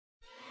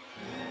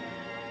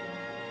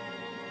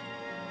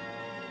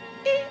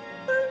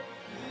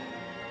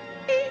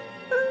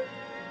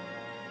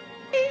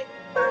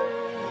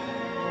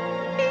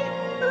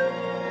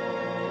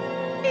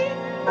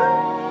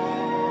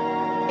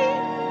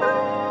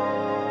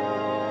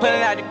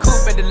Pulling out the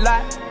coupe at the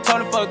lot.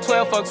 Told him fuck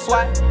 12, fuck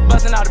SWAT.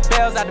 Busting all the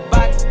bells out the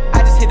box. I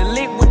just hit a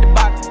lick with the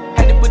box.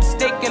 Had to put the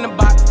stick in the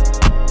box.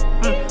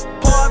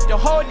 Pour up the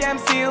whole damn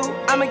seal.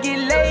 I'ma get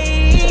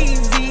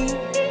lazy.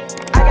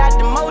 I got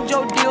the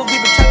mojo deals. We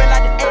been trapping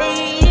like the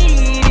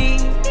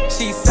 80s.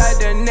 She said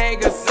the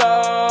nigga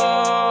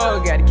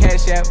so. Got the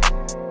cash out.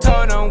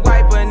 Told him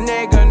wipe a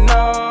nigga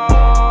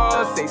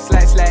no. Say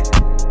slash slash.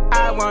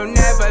 I won't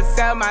never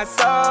sell my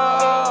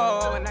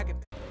soul. And I can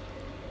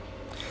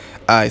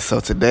Alright, so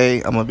today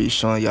I'm going to be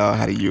showing y'all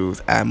how to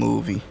use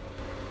iMovie.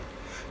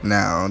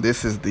 Now,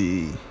 this is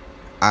the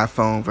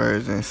iPhone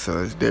version,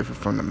 so it's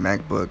different from the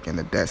MacBook and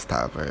the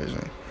desktop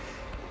version.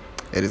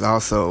 It is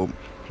also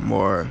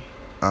more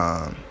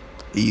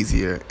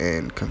easier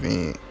and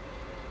convenient.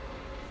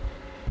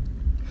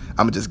 I'm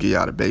going to just give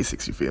y'all the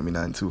basics, you feel me?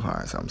 Nothing too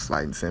hard, so I'm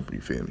slight and simple, you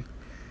feel me?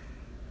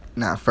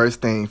 Now,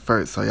 first thing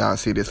first, so y'all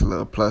see this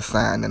little plus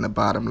sign in the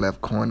bottom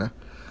left corner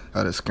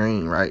of the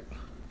screen, right?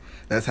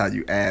 That's how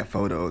you add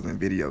photos and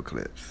video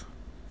clips.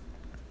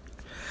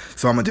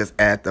 So I'm going to just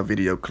add the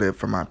video clip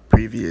from my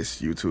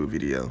previous YouTube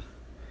video.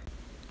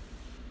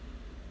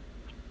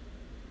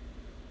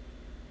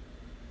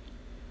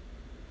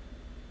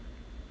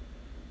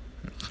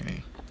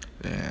 Okay,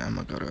 then I'm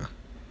going to go to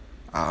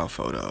all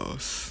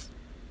photos.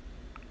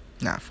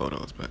 Not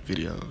photos, but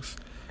videos.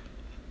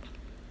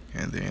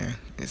 And then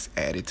it's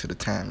added to the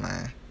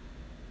timeline.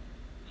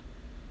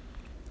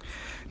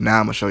 Now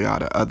I'm going to show y'all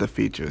the other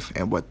features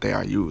and what they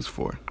are used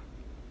for.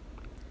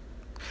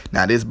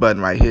 Now this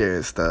button right here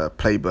is the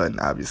play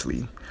button,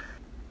 obviously.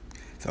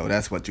 So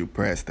that's what you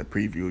press to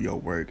preview your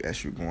work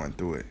as you're going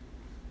through it.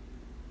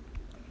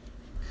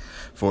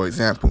 For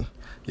example,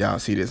 y'all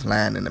see this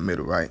line in the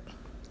middle, right?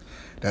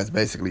 That's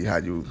basically how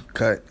you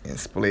cut and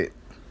split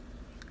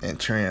and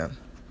trim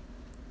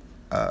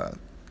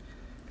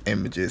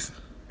images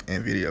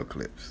and video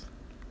clips.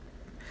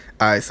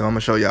 Alright, so I'm going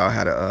to show y'all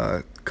how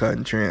to cut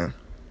and trim.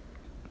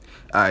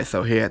 Alright,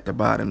 so here at the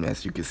bottom,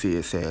 as you can see,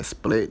 it says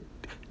split,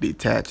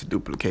 detach,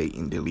 duplicate,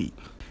 and delete.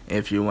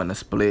 If you want to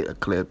split a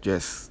clip,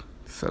 just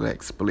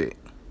select split.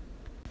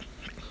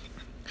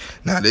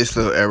 Now this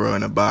little arrow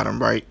in the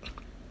bottom right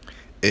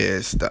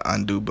is the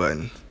undo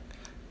button.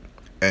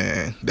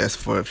 And that's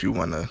for if you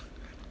want to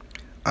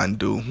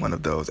undo one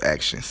of those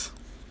actions.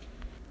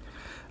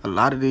 A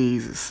lot of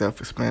these is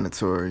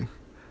self-explanatory.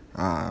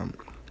 You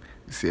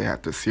see I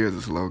have the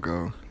scissors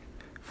logo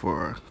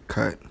for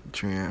cut,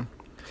 trim.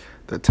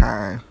 The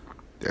time,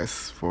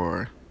 that's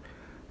for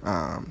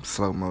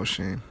slow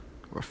motion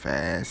or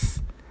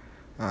fast.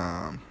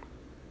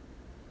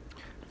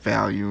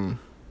 Volume,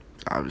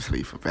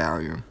 obviously for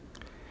volume.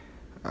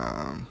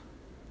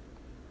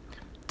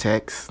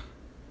 Text,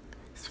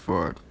 it's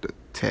for the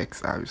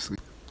text, obviously.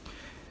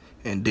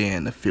 And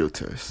then the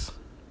filters.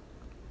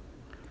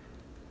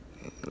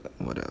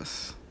 What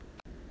else?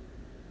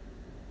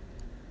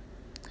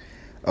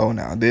 Oh,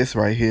 now this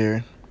right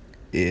here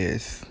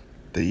is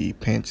the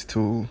pinch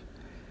tool.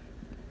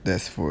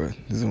 That's for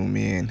zoom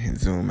in and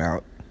zoom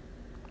out.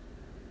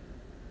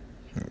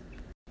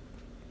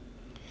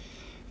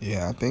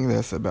 Yeah, I think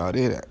that's about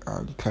it.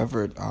 I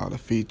covered all the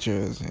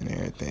features and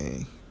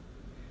everything.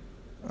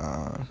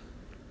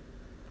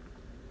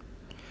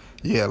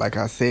 Yeah, like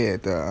I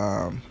said,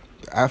 the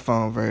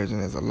iPhone version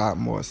is a lot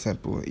more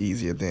simple and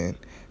easier than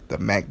the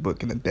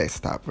MacBook and the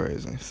desktop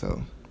version.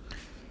 So,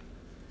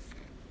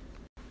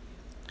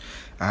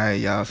 alright,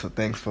 y'all. So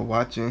thanks for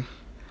watching.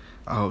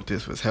 I hope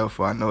this was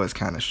helpful. I know it's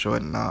kind of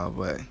short and all,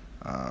 but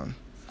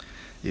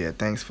yeah,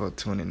 thanks for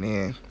tuning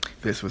in.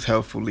 If this was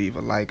helpful, leave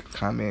a like,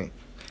 comment,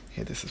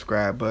 hit the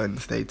subscribe button.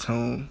 Stay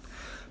tuned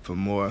for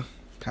more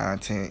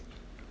content.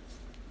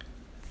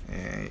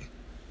 And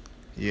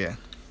yeah.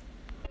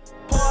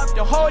 pour up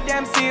the whole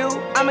damn seal.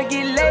 I'ma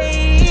get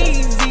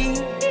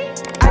lazy.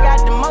 I got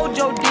the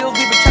mojo deals.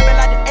 We been trapping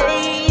like the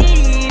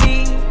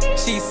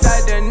 80s. She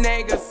said the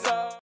niggas